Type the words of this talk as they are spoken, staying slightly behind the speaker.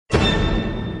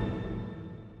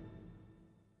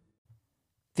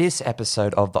This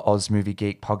episode of the Oz Movie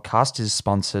Geek podcast is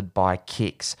sponsored by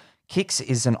Kix. Kix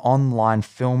is an online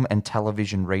film and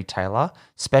television retailer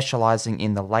specializing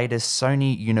in the latest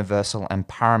Sony, Universal, and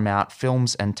Paramount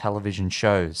films and television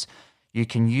shows. You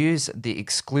can use the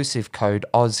exclusive code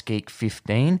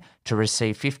OzGeek15 to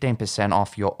receive 15%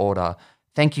 off your order.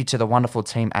 Thank you to the wonderful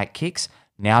team at Kix.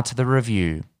 Now to the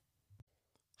review.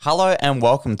 Hello and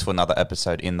welcome to another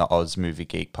episode in the Oz Movie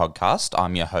Geek podcast.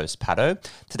 I'm your host, Pato.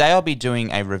 Today I'll be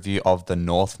doing a review of The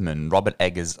Northman, Robert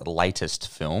Eggers' latest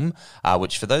film,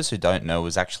 which for those who don't know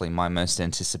was actually my most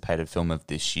anticipated film of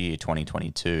this year,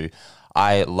 2022.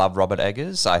 I love Robert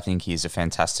Eggers. I think he's a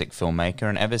fantastic filmmaker,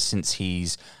 and ever since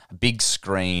his big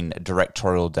screen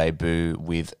directorial debut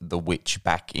with The Witch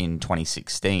back in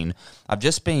 2016, I've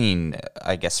just been,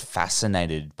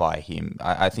 fascinated by him.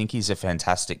 I think he's a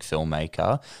fantastic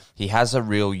filmmaker. He has a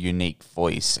real unique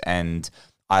voice, and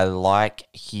I like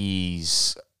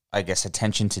his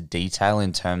attention to detail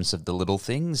in terms of the little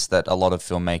things that a lot of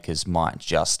filmmakers might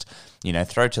just,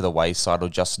 throw to the wayside or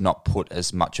just not put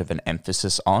as much of an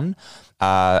emphasis on.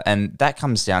 And that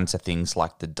comes down to things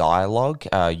like the dialogue,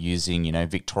 using,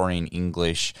 Victorian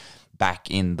English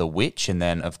back in The Witch, and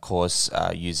then, of course,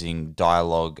 using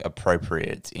dialogue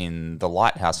appropriate in The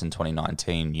Lighthouse in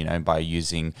 2019, by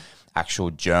using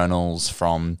actual journals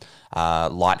from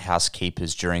lighthouse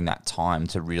keepers during that time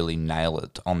to really nail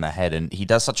it on the head. And he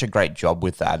does such a great job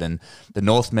with that. And The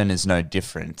Northman is no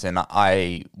different. And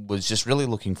I was just really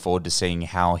looking forward to seeing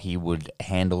how he would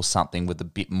handle something with a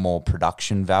bit more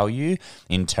production value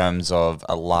in terms of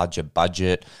a larger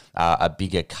budget, a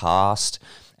bigger cast.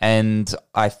 And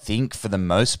I think for the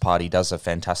most part, he does a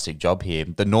fantastic job here.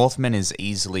 The Northman is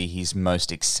easily his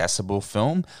most accessible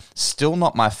film. Still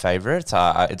not my favorite.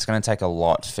 It's going to take a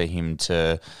lot for him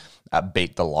to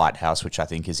beat The Lighthouse, which I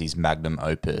think is his magnum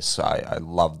opus. I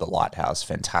love The Lighthouse,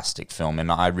 fantastic film,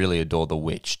 and I really adore The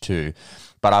Witch too.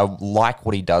 But I like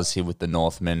what he does here with The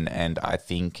Northman, and I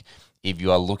think if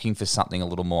you are looking for something a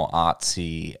little more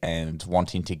artsy and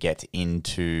wanting to get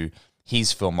into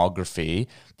his filmography,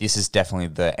 this is definitely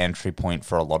the entry point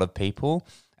for a lot of people.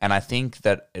 And I think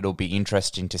that it'll be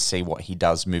interesting to see what he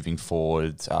does moving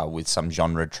forward with some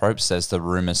genre tropes. There's the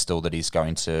rumor still that he's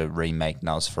going to remake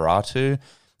Nosferatu,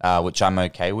 which I'm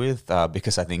okay with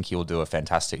because I think he'll do a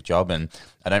fantastic job. And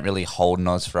I don't really hold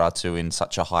Nosferatu in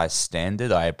such a high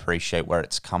standard. I appreciate where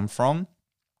it's come from,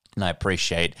 and I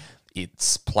appreciate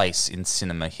its place in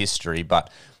cinema history, but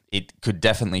it could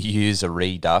definitely use a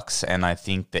redux, and I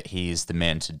think that he is the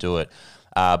man to do it.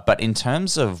 But in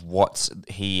terms of what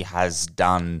he has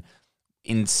done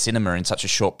in cinema in such a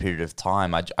short period of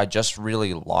time, I just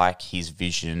really like his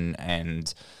vision,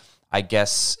 and I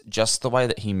guess just the way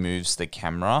that he moves the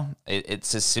camera.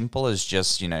 It's as simple as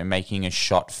just, making a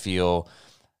shot feel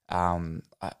real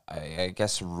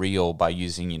by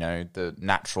using, the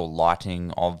natural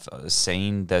lighting of a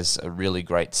scene. There's a really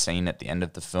great scene at the end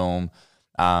of the film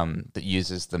that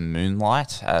uses the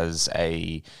moonlight as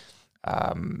as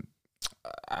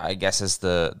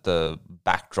the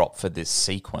backdrop for this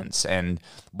sequence. And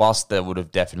whilst there would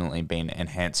have definitely been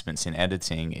enhancements in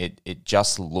editing, it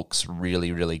just looks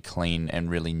really, really clean and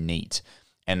really neat.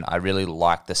 And I really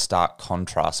like the stark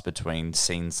contrast between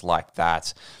scenes like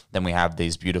that. Then we have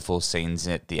these beautiful scenes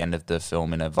at the end of the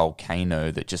film in a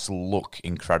volcano that just look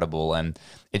incredible. And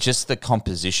it's just the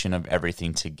composition of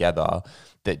everything together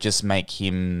that just make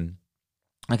him,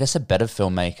 a better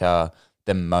filmmaker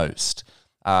than most.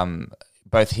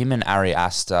 Both him and Ari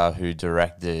Aster, who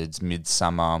directed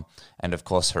Midsommar and, of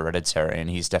course, Hereditary, and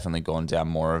he's definitely gone down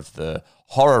more of the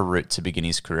horror route to begin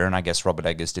his career, and I guess Robert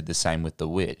Eggers did the same with The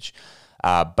Witch.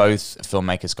 Both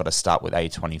filmmakers got to start with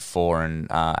A24, and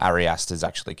Ari Aster's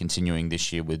actually continuing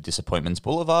this year with Disappointments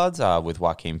Boulevard with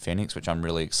Joaquin Phoenix, which I'm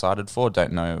really excited for.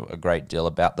 Don't know a great deal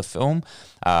about the film,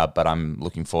 but I'm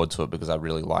looking forward to it because I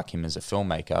really like him as a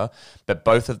filmmaker. But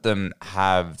both of them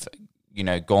have,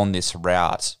 gone this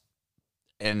route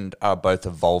and are both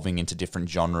evolving into different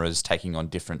genres, taking on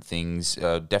different things,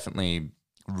 definitely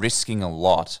risking a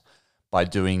lot by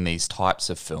doing these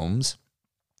types of films.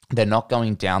 They're not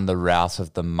going down the route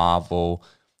of the Marvel,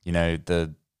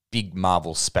 the big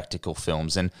Marvel spectacle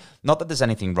films. And not that there's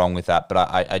anything wrong with that, but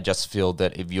I just feel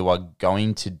that if you are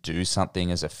going to do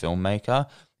something as a filmmaker,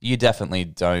 you definitely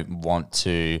don't want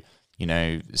to,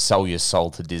 sell your soul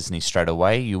to Disney straight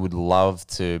away. You would love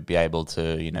to be able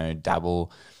to,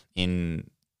 dabble in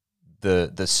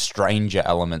the stranger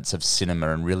elements of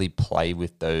cinema and really play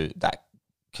with that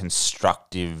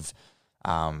constructive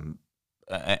and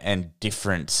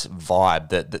different vibe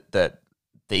that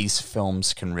these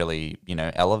films can really,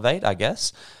 elevate, I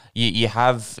guess. You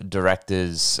have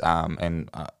directors, and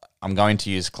I'm going to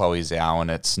use Chloe Zhao,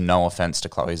 and it's no offense to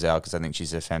Chloe Zhao because I think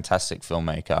she's a fantastic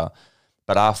filmmaker.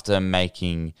 But after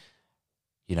making,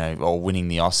 or winning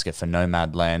the Oscar for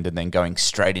Nomadland and then going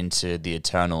straight into The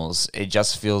Eternals, it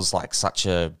just feels like such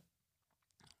a,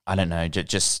 I don't know,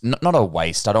 just not a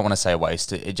waste. I don't want to say a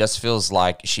waste. It just feels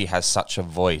like she has such a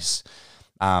voice.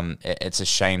 It's a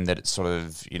shame that it's sort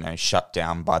of, shut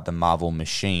down by the Marvel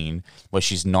machine, where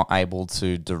she's not able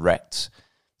to direct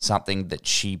something that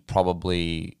she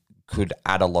probably could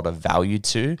add a lot of value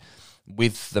to.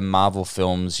 With the Marvel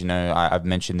films, I've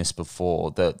mentioned this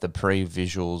before, the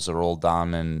pre-visuals are all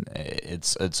done and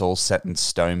it's all set in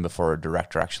stone before a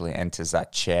director actually enters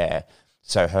that chair.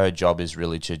 So her job is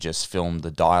really to just film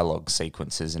the dialogue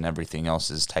sequences, and everything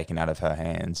else is taken out of her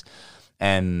hands.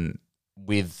 And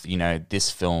with,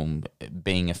 this film,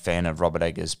 being a fan of Robert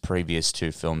Eggers' previous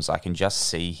 2 films, I can just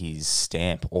see his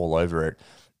stamp all over it.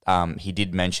 He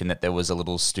did mention that there was a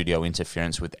little studio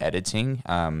interference with editing,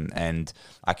 and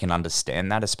I can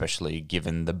understand that, especially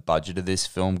given the budget of this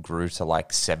film grew to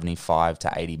like 75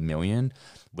 to 80 million,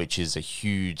 which is a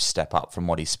huge step up from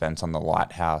what he spent on The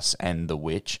Lighthouse and The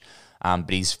Witch. But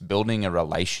he's building a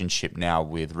relationship now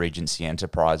with Regency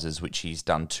Enterprises, which he's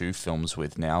done 2 films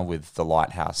with now, with The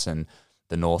Lighthouse and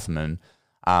The Northman.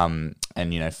 And,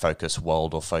 Focus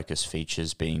World or Focus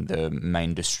Features being the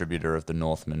main distributor of The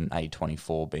Northman,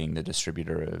 A24 being the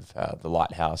distributor of The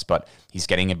Lighthouse. But he's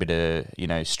getting a bit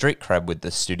of, street cred with the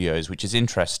studios, which is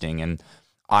interesting. And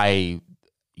I,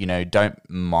 don't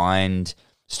mind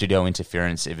studio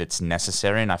interference if it's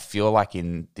necessary. And I feel like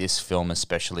in this film,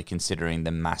 especially considering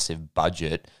the massive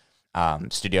budget,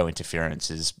 studio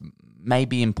interference is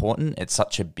maybe important. It's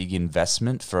such a big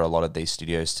investment for a lot of these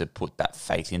studios to put that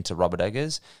faith into Robert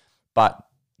Eggers. But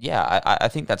yeah, I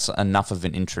think that's enough of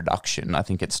an introduction. I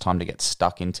think it's time to get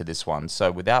stuck into this one.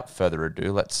 So without further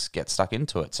ado, let's get stuck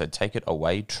into it. So take it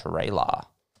away, trailer.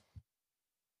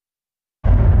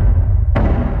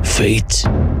 Fate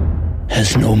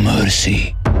has no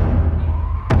mercy.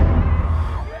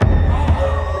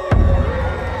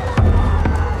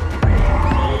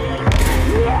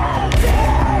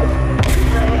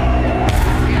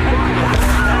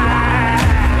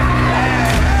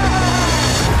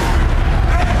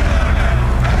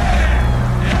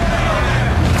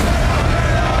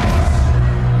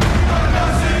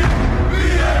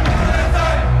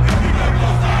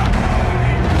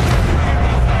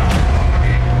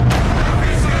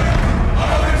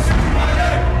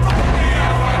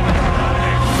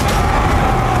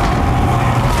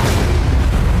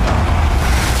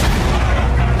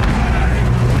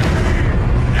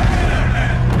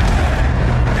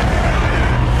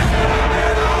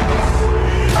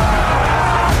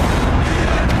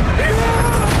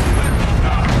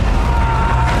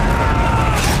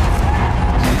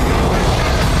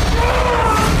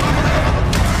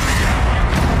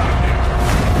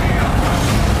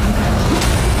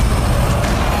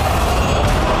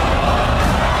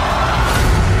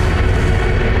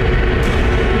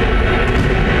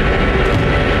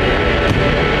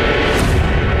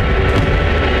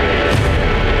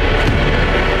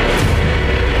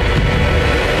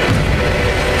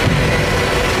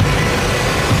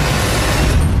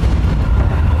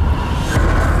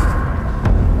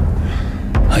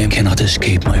 I cannot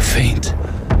escape my fate.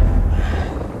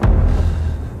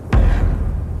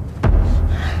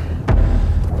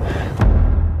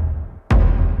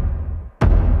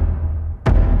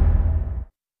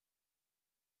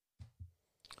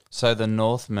 So The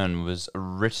Northman was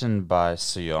written by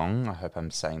Seong, I hope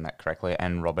I'm saying that correctly,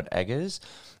 and Robert Eggers,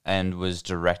 and was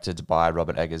directed by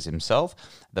Robert Eggers himself.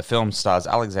 The film stars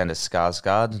Alexander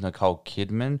Skarsgård, Nicole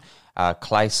Kidman,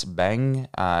 Claes Bang,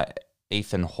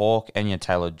 Ethan Hawke, Anya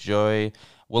Taylor-Joy,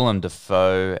 Willem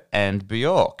Dafoe, and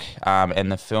Bjork.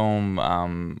 And the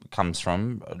film comes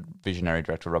from visionary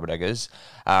director Robert Eggers.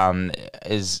 And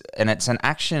it's an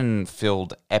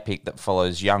action-filled epic that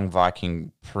follows young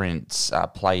Viking prince,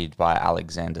 played by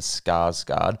Alexander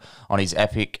Skarsgård, on his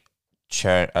epic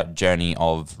journey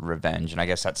of revenge. And I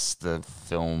guess that's the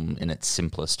film in its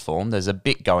simplest form. There's a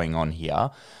bit going on here.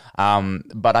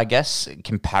 But I guess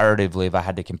comparatively, if I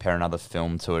had to compare another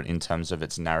film to it in terms of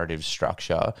its narrative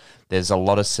structure, there's a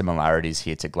lot of similarities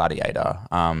here to Gladiator.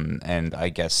 And I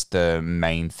guess the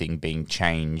main thing being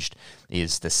changed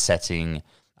is the setting,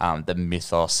 the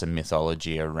mythos and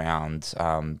mythology around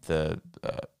the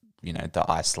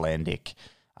Icelandic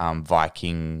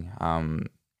Viking,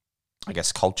 I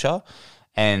guess, culture.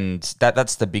 And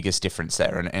that's the biggest difference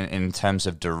there. And in terms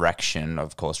of direction,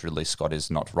 of course, Ridley Scott is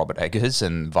not Robert Eggers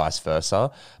and vice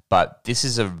versa. But this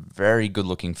is a very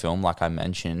good-looking film, like I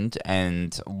mentioned.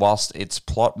 And whilst its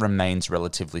plot remains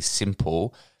relatively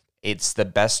simple, it's the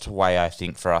best way, I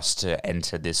think, for us to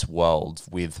enter this world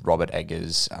with Robert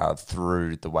Eggers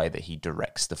through the way that he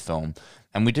directs the film.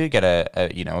 And we do get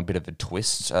a bit of a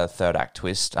twist, a third act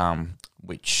twist,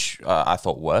 which I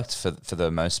thought worked for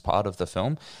the most part of the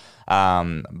film.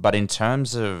 But in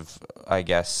terms of, I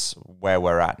guess, where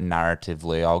we're at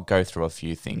narratively, I'll go through a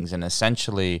few things. And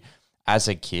essentially, as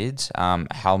a kid,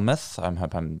 Helmuth, I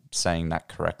hope I'm saying that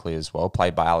correctly as well,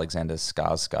 played by Alexander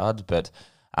Skarsgård, but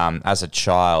as a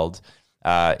child,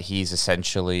 he's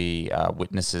essentially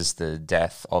witnesses the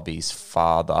death of his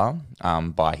father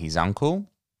by his uncle,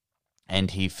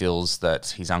 and he feels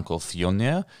that his uncle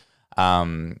Fjolnir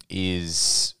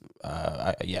is,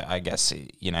 I guess,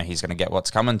 he's going to get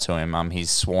what's coming to him. He's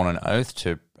sworn an oath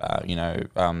to,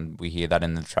 we hear that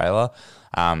in the trailer.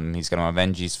 He's going to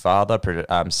avenge his father,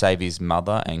 save his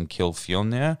mother, and kill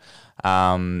Fjolnir.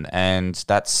 And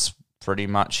that's pretty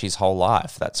much his whole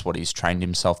life. That's what he's trained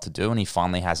himself to do, and he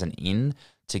finally has an in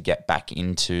to get back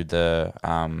into the,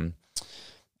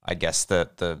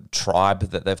 the tribe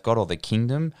that they've got, or the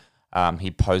kingdom.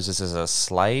 He poses as a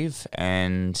slave,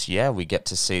 and we get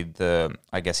to see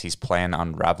his plan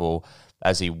unravel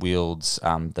as he wields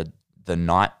the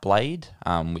Night Blade,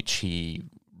 which he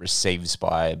receives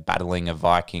by battling a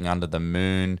Viking under the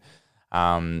moon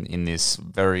in this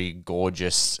very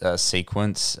gorgeous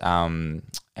sequence.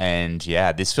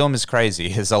 This film is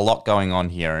crazy. There's a lot going on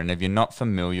here, and if you're not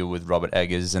familiar with Robert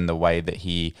Eggers and the way that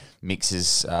he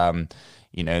mixes,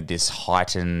 this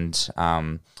heightened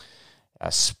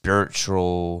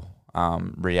spiritual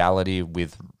reality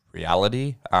with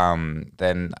reality,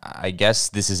 then I guess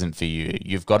this isn't for you.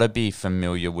 You've got to be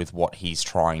familiar with what he's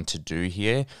trying to do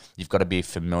here. You've got to be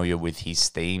familiar with his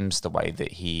themes, the way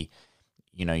that he,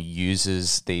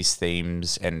 uses these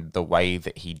themes, and the way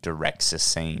that he directs a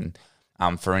scene.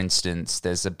 For instance,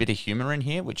 there's a bit of humor in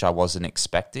here, which I wasn't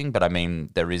expecting, but I mean,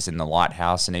 there is in The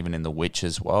Lighthouse and even in The Witch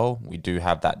as well. We do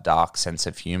have that dark sense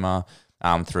of humor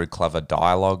through clever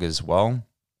dialogue as well.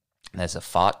 There's a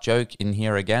fart joke in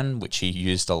here again, which he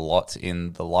used a lot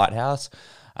in The Lighthouse.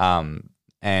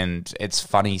 And it's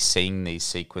funny seeing these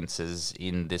sequences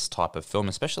in this type of film,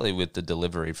 especially with the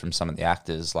delivery from some of the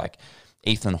actors. Like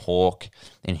Ethan Hawke,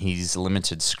 in his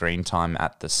limited screen time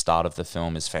at the start of the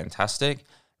film, is fantastic.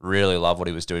 Really love what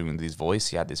he was doing with his voice.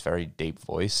 He had this very deep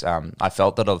voice. I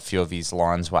felt that a few of his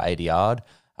lines were ADR'd,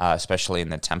 especially in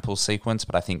the temple sequence,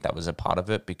 but I think that was a part of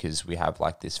it because we have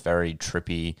like this very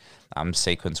trippy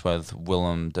sequence with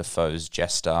Willem Dafoe's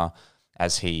Jester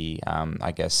as he,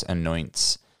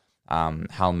 anoints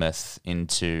Helmuth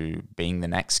into being the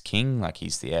next king, like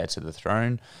he's the heir to the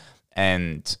throne.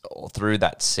 And through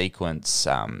that sequence,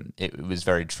 it was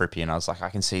very trippy, and I was like,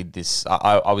 I can see this.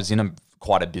 I was in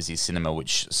quite a busy cinema,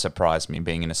 which surprised me,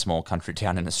 being in a small country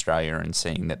town in Australia and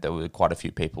seeing that there were quite a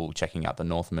few people checking out The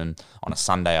Northman on a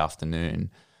Sunday afternoon.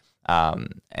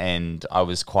 And I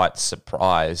was quite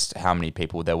surprised how many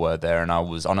people there were there, and I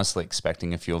was honestly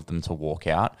expecting a few of them to walk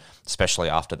out, especially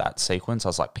after that sequence. I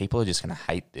was like, people are just going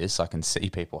to hate this. I can see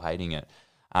people hating it.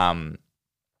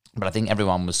 But I think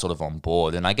everyone was sort of on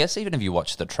board. And I guess even if you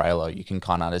watch the trailer, you can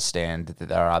kind of understand that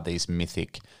there are these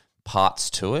mythic parts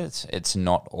to it. It's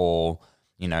not all,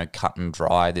 cut and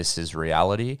dry. This is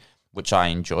reality, which I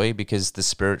enjoy because the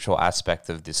spiritual aspect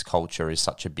of this culture is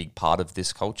such a big part of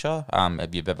this culture.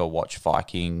 If you've ever watched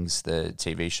Vikings, the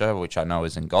TV show, which I know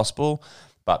isn't gospel,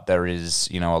 but there is,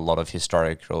 a lot of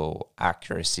historical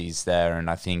accuracies there. And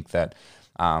I think that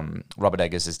Robert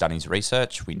Eggers has done his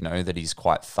research. We know that he's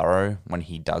quite thorough when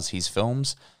he does his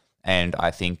films. And I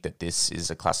think that this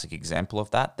is a classic example of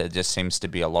that. There just seems to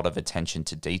be a lot of attention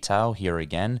to detail here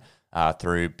again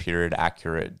through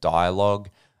period-accurate dialogue.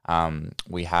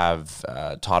 We have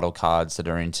title cards that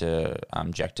are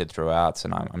injected throughout,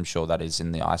 and I'm sure that is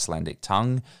in the Icelandic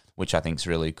tongue, which I think is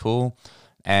really cool.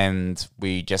 And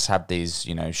we just have these,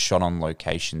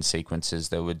 shot-on-location sequences.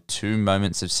 There were 2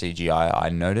 moments of CGI I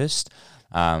noticed.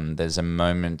 There's a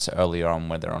moment earlier on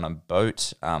where they're on a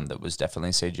boat that was definitely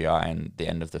CGI, and the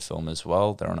end of the film as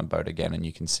well. They're on a boat again, and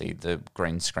you can see the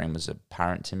green screen was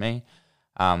apparent to me.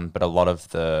 But a lot of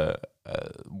the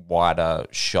wider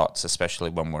shots, especially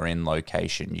when we're in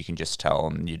location, you can just tell,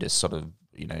 and you're just sort of,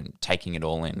 taking it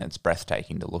all in. It's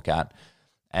breathtaking to look at.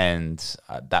 And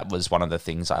that was one of the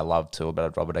things I love too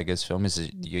about Robert Eggers' film, is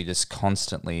that you're just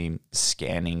constantly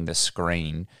scanning the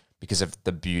screen because of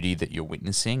the beauty that you're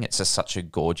witnessing. It's just such a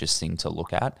gorgeous thing to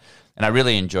look at. And I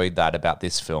really enjoyed that about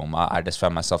this film. I just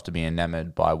found myself to be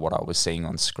enamored by what I was seeing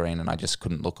on screen, and I just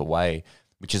couldn't look away,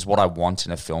 which is what I want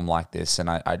in a film like this. And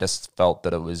I just felt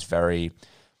that it was very,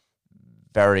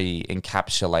 very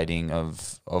encapsulating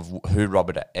of who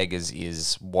Robert Eggers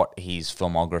is, what his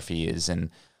filmography is, and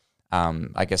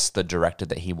I guess, the director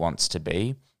that he wants to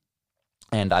be.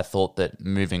 And I thought that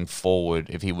moving forward,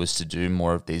 if he was to do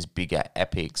more of these bigger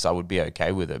epics, I would be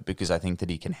okay with it, because I think that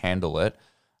he can handle it,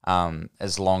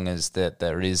 as long as that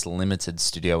there is limited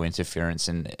studio interference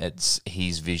and it's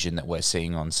his vision that we're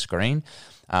seeing on screen.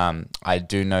 I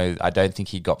don't think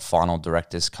he got final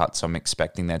director's cut, so I'm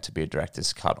expecting there to be a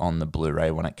director's cut on the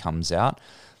Blu-ray when it comes out.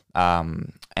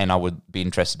 And I would be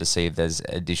interested to see if there's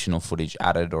additional footage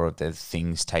added or if there's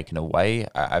things taken away.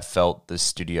 I felt the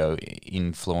studio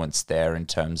influence there in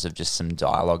terms of just some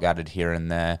dialogue added here and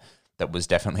there that was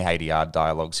definitely ADR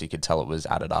dialogue, so you could tell it was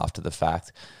added after the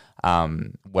fact,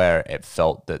 where it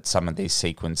felt that some of these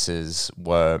sequences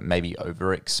were maybe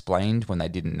over-explained when they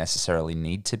didn't necessarily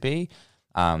need to be.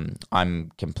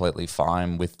 I'm completely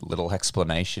fine with little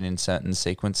explanation in certain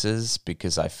sequences,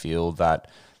 because I feel that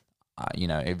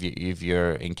if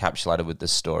you're encapsulated with the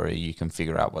story, you can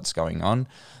figure out what's going on.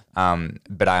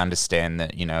 But I understand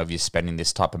that, if you're spending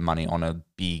this type of money on a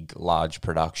big, large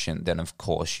production, then of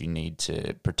course you need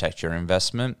to protect your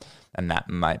investment. And that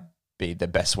might be the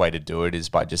best way to do it, is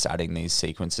by just adding these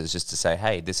sequences just to say,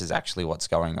 hey, this is actually what's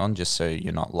going on, just so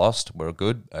you're not lost. We're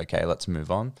good. Okay, let's move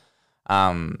on.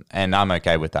 And I'm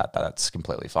okay with that. That's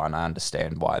completely fine. I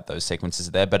understand why those sequences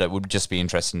are there, but it would just be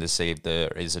interesting to see if there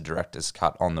is a director's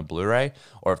cut on the Blu-ray,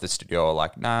 or if the studio are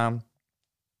like, nah,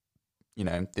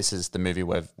 this is the movie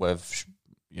we've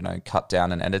cut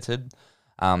down and edited.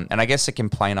 And I guess the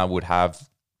complaint I would have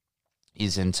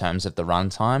is in terms of the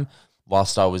runtime.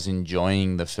 Whilst I was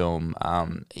enjoying the film,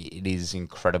 it is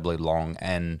incredibly long,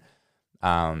 and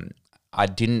I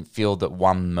didn't feel that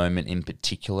one moment in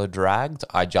particular dragged.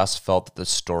 I just felt that the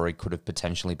story could have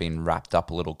potentially been wrapped up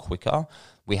a little quicker.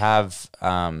 We have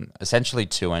essentially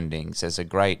two endings. There's a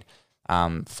great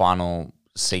final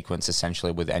sequence,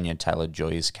 essentially, with Anya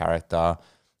Taylor-Joy's character,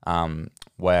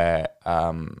 where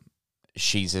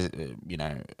she's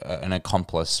an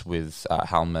accomplice with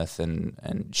Helmuth,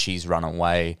 and she's run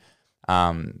away.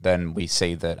 Then we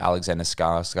see that Alexander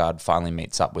Skarsgård finally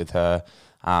meets up with her.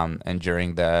 And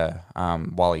during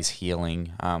while he's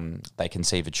healing, they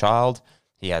conceive a child.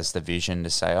 He has the vision to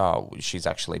say, oh, she's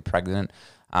actually pregnant.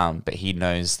 But he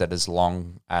knows that as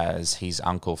long as his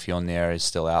uncle Fjolnir is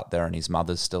still out there and his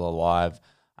mother's still alive,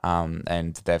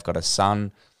 and they've got a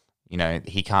son,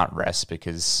 he can't rest,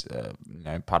 because,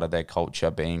 part of their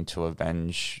culture being to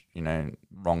avenge,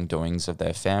 wrongdoings of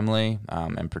their family,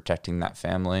 and protecting that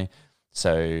family.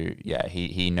 So, yeah,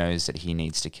 he knows that he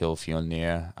needs to kill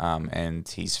Fjolnir and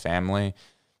his family.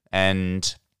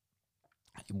 And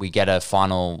we get a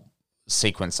final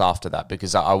sequence after that,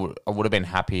 because I would have been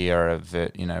happier if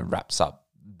it, wraps up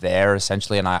there,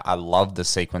 essentially. And I love the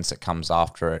sequence that comes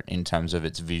after it in terms of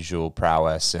its visual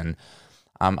prowess and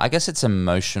I guess its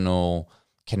emotional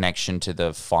connection to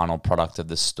the final product of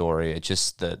the story. It's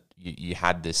just that you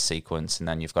had this sequence and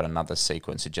then you've got another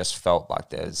sequence. It just felt like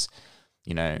there's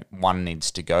one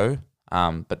needs to go,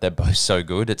 but they're both so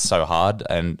good. It's so hard,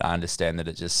 and I understand that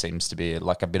it just seems to be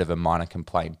like a bit of a minor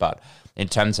complaint. But in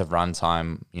terms of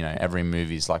runtime, every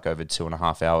movie is like over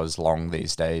 2.5 hours long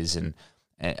these days, and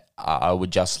I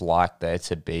would just like there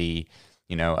to be,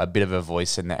 a bit of a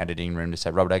voice in the editing room to say,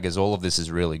 Robert Eggers, all of this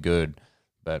is really good,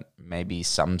 but maybe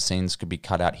some scenes could be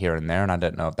cut out here and there, and I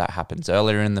don't know if that happens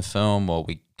earlier in the film or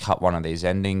we cut one of these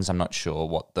endings. I'm not sure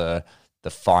what the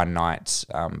finite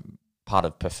part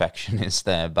of perfection is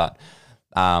there, but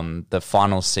the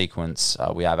final sequence,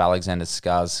 we have Alexander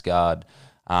Skarsgård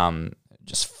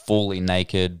just fully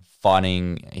naked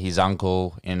fighting his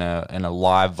uncle in a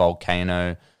live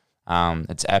volcano.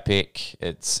 It's epic.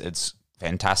 It's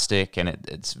fantastic, and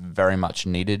it's very much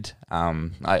needed.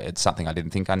 It's something I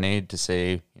didn't think I needed to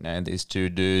see. These two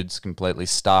dudes completely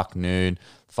stark nude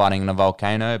fighting in a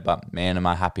volcano, but man, am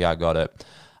I happy I got it.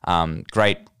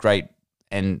 Great,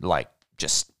 and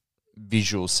just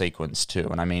visual sequence too.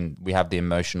 And I mean, we have the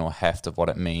emotional heft of what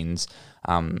it means.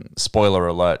 Spoiler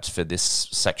alert for this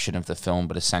section of the film,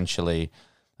 but essentially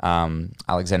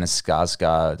Alexander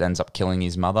Skarsgård ends up killing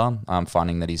his mother,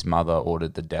 finding that his mother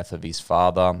ordered the death of his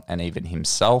father and even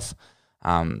himself.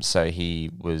 So he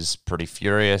was pretty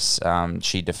furious.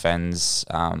 She defends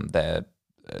the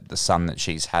son that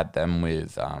she's had them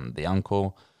with, the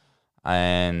uncle,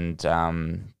 and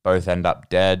both end up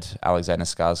dead. Alexander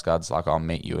Skarsgård's like, I'll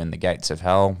meet you in the gates of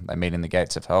hell. They meet in the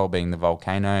gates of hell, being the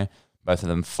volcano. Both of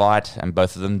them fight, and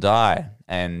both of them die.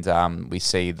 And we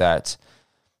see that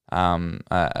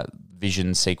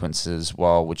vision sequences,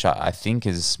 which I think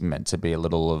is meant to be a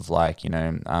little of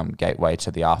gateway to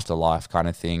the afterlife kind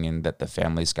of thing, and that the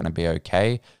family's going to be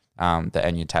okay. that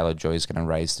Anya Taylor-Joy is going to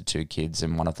raise the 2 kids,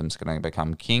 and one of them's going to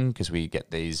become king, because we get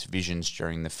these visions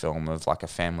during the film of like a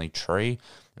family tree,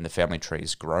 and the family tree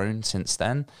has grown since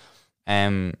then.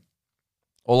 And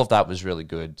all of that was really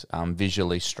good,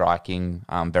 visually striking,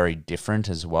 very different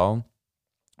as well,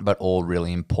 but all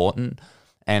really important.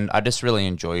 And I just really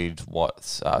enjoyed what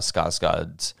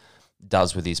Skarsgård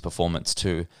does with his performance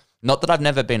too. Not that I've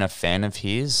never been a fan of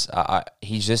his.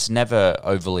 He's just never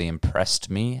overly impressed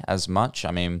me as much.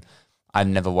 I mean, I've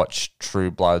never watched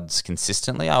True Bloods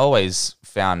consistently. I always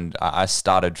found I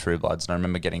started True Bloods, and I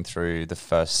remember getting through the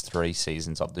first 3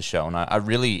 seasons of the show, and I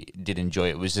really did enjoy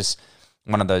it. It was just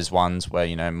one of those ones where,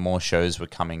 you know, more shows were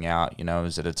coming out. You know, it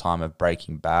was at a time of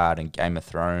Breaking Bad and Game of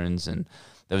Thrones, and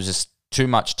there was just too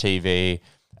much TV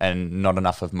and not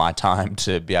enough of my time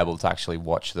to be able to actually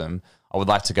watch them. I would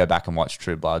like to go back and watch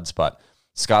True Bloods, but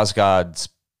Skarsgård's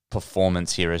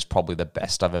performance here is probably the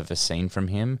best I've ever seen from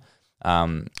him.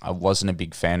 I wasn't a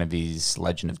big fan of his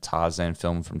Legend of Tarzan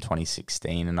film from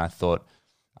 2016, and I thought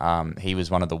he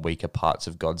was one of the weaker parts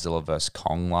of Godzilla vs.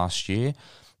 Kong last year.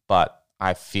 But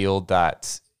I feel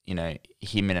that, you know,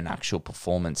 him in an actual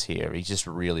performance here, he's just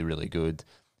really, really good.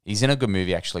 He's in a good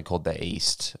movie actually called The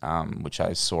East, which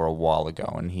I saw a while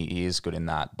ago, and he is good in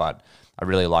that. But I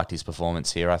really liked his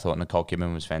performance here. I thought Nicole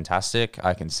Kidman was fantastic.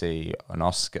 I can see an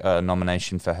Oscar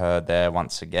nomination for her there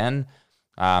once again.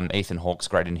 Ethan Hawke's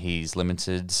great in his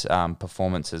limited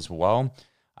performance as well.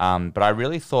 But I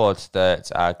really thought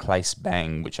that Claes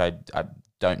Bang, which I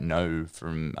don't know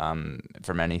from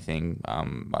anything.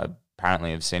 I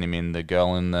apparently have seen him in The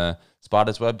Girl in the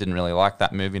Spider's Web. Didn't really like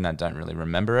that movie, and I don't really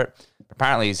remember it.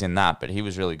 Apparently he's in that, but he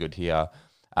was really good here.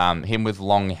 Him with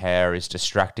long hair is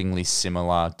distractingly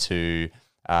similar to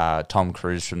Tom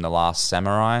Cruise from The Last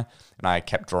Samurai, and I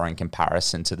kept drawing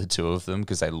comparison to the two of them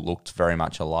because they looked very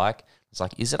much alike. It's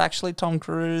like, is it actually Tom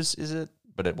Cruise? Is it?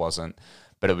 But it wasn't.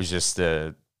 But it was just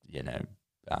the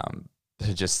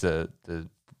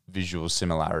visual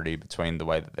similarity between the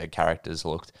way that their characters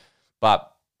looked. But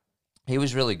he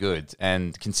was really good,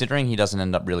 and considering he doesn't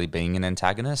end up really being an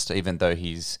antagonist, even though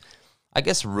he's, I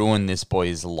guess, ruined this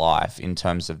boy's life in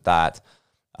terms of that,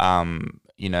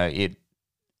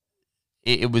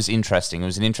 it was interesting. It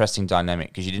was an interesting dynamic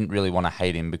because you didn't really want to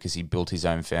hate him because he built his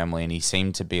own family and he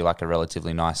seemed to be like a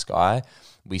relatively nice guy.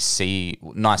 We see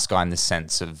nice guy in the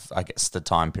sense of, I guess, the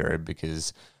time period,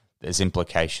 because there's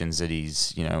implications that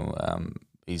he's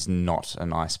not a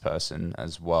nice person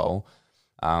as well.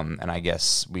 And I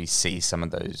guess we see some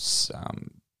of those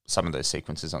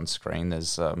sequences on screen.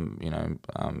 There's a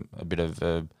bit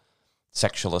of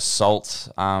sexual assault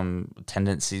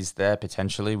tendencies there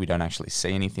potentially. We don't actually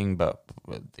see anything, but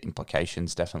the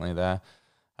implications definitely there.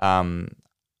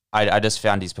 I just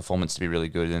found his performance to be really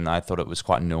good, and I thought it was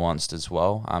quite nuanced as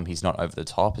well. He's not over the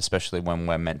top, especially when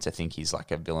we're meant to think he's like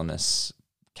a villainous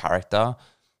character.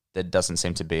 There doesn't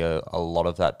seem to be a lot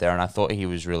of that there, and I thought he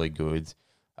was really good.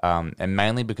 And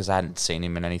mainly because I hadn't seen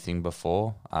him in anything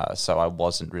before, so I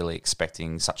wasn't really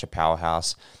expecting such a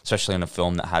powerhouse, especially in a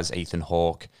film that has Ethan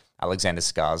Hawke, Alexander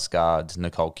Skarsgård,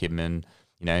 Nicole Kidman,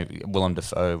 Willem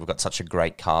Dafoe. We've got such a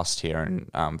great cast here,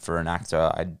 and for an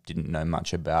actor I didn't know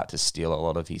much about to steal a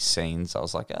lot of his scenes, I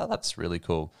was like, oh, that's really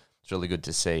cool. It's really good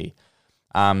to see.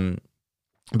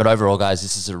 But overall, guys,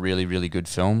 this is a really, really good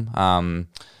film.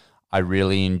 I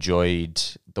really enjoyed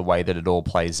the way that it all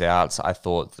plays out. I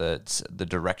thought that the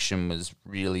direction was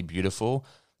really beautiful.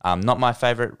 Not my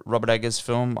favorite Robert Eggers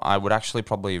film. I would actually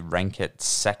probably rank it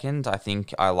second. I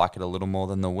think I like it a little more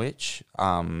than The Witch.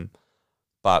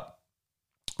 But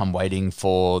I'm waiting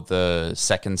for the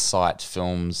Second Sight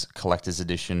Films Collector's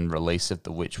Edition release of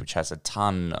The Witch, which has a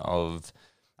ton of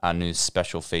new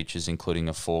special features, including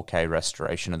a 4K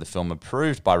restoration of the film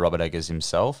approved by Robert Eggers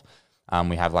himself.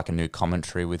 We have like a new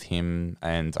commentary with him,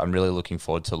 and I'm really looking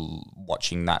forward to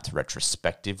watching that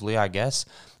retrospectively, I guess,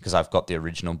 because I've got the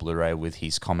original Blu-ray with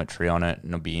his commentary on it, and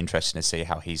it'll be interesting to see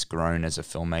how he's grown as a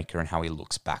filmmaker and how he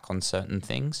looks back on certain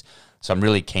things. So I'm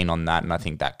really keen on that, and I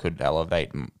think that could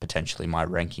elevate potentially my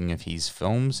ranking of his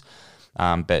films.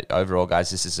 But overall, guys,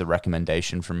 this is a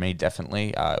recommendation from me,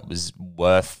 definitely. It was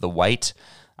worth the wait.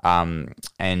 And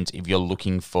if you're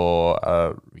looking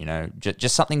for,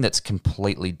 just something that's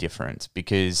completely different,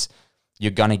 because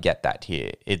you're going to get that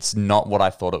here. It's not what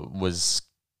I thought it was.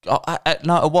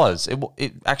 No, it was.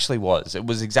 It actually was. It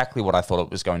was exactly what I thought it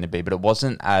was going to be, but it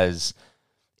wasn't as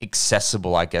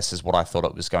accessible, I guess, as what I thought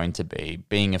it was going to be.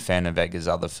 Being a fan of Eggers'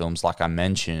 other films, like I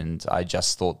mentioned, I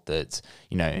just thought that,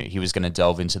 he was going to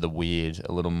delve into the weird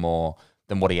a little more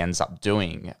than what he ends up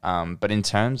doing. But in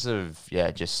terms of,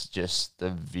 just the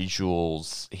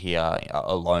visuals here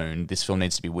alone, this film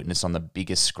needs to be witnessed on the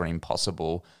biggest screen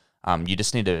possible. You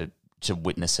just need to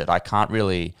witness it. I can't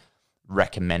really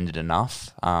recommend it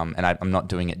enough, and I'm not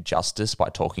doing it justice by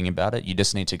talking about it. You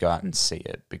just need to go out and see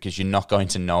it, because you're not going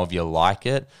to know if you like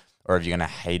it or if you're going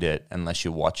to hate it unless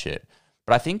you watch it.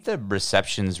 But I think the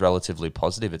reception's relatively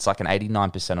positive. It's like an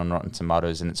 89% on Rotten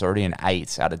Tomatoes, and it's already an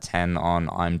 8 out of 10 on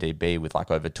IMDb with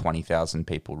like over 20,000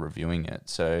 people reviewing it.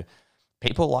 So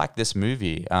people like this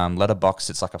movie. Letterboxd,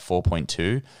 it's like a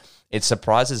 4.2. It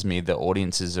surprises me that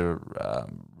audiences are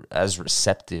as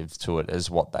receptive to it as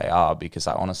what they are, because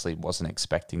I honestly wasn't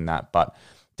expecting that. But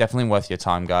definitely worth your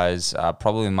time, guys.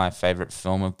 Probably my favorite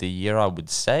film of the year, I would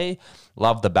say.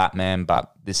 Love the Batman,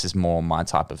 but this is more my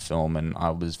type of film, and I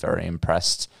was very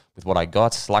impressed with what I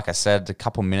got. Like I said, a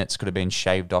couple minutes could have been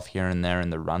shaved off here and there in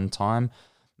the runtime,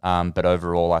 but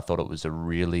overall, I thought it was a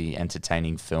really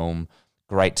entertaining film.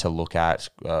 Great to look at,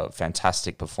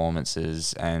 fantastic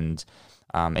performances, and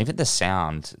even the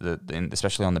sound,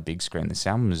 especially on the big screen, the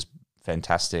sound was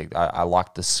fantastic. I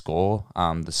liked the score.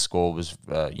 The score was,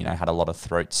 had a lot of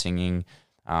throat singing,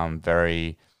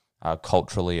 very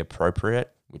culturally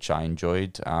appropriate, which I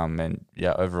enjoyed. And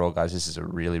yeah, overall, guys, this is a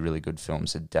really, really good film.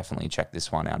 So definitely check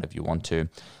this one out if you want to.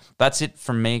 That's it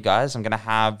from me, guys. I'm going to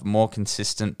have more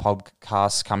consistent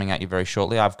podcasts coming at you very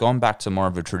shortly. I've gone back to more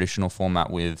of a traditional format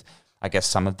with, I guess,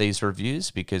 some of these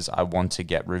reviews, because I want to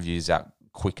get reviews out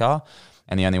quicker.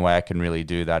 And the only way I can really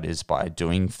do that is by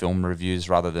doing film reviews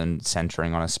rather than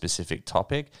centering on a specific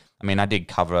topic. I mean, I did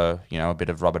cover, a bit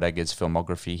of Robert Eggers'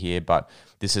 filmography here, but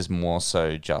this is more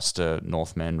so just a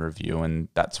Northman review, and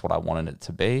that's what I wanted it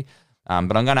to be.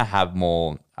 But I'm going to have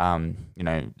more,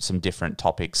 some different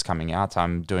topics coming out.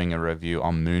 I'm doing a review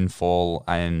on Moonfall,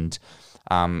 and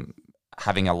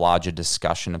having a larger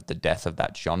discussion of the death of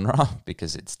that genre,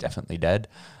 because it's definitely dead.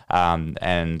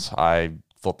 And I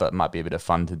thought that might be a bit of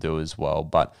fun to do as well.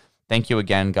 But thank you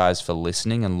again, guys, for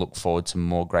listening, and look forward to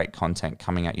more great content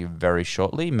coming at you very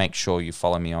shortly. Make sure you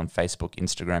follow me on Facebook,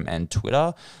 Instagram, and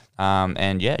Twitter.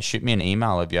 And yeah, shoot me an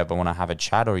email if you ever want to have a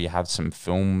chat, or you have some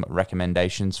film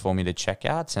recommendations for me to check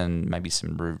out, and maybe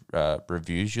some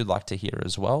reviews you'd like to hear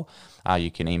as well.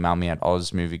 You can email me at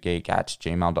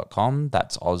ozmoviegeek@gmail.com.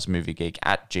 That's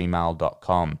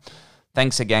ozmoviegeek@gmail.com.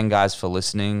 Thanks again, guys, for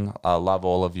listening. I love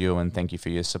all of you, and thank you for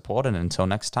your support. And until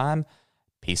next time,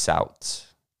 peace out.